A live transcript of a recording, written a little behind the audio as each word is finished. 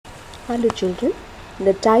Hello children,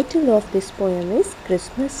 the title of this poem is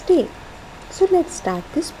Christmas Day. So let's start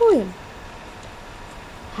this poem.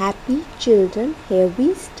 Happy children, here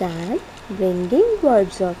we stand, bringing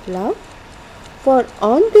words of love. For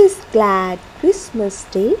on this glad Christmas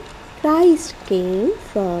Day, Christ came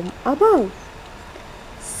from above.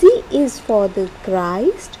 C is for the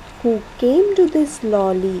Christ who came to this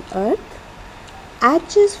lowly earth.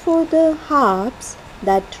 H is for the harps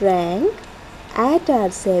that rang at our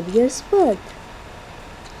Saviour's birth.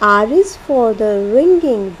 R is for the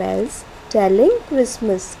ringing bells telling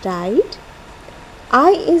Christmas tide.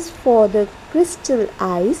 I is for the crystal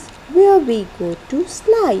ice where we go to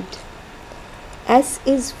slide. S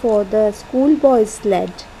is for the schoolboy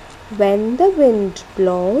sled when the wind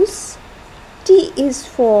blows. T is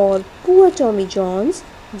for poor Tommy John's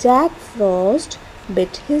Jack Frost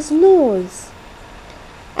bit his nose.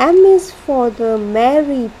 M is for the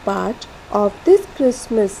merry part of this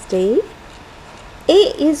Christmas Day. A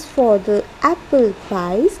is for the apple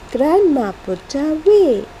pies Grandma put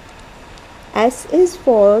away. S is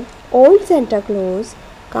for old Santa Claus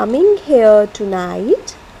coming here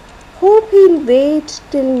tonight. Hope he'll wait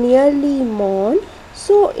till nearly morn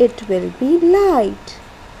so it will be light.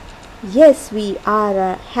 Yes, we are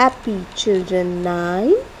a happy children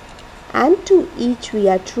 9, and to each we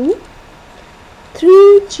are true.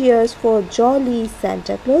 3 cheers for jolly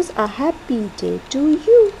Santa Claus. A happy day to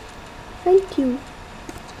you. Thank you.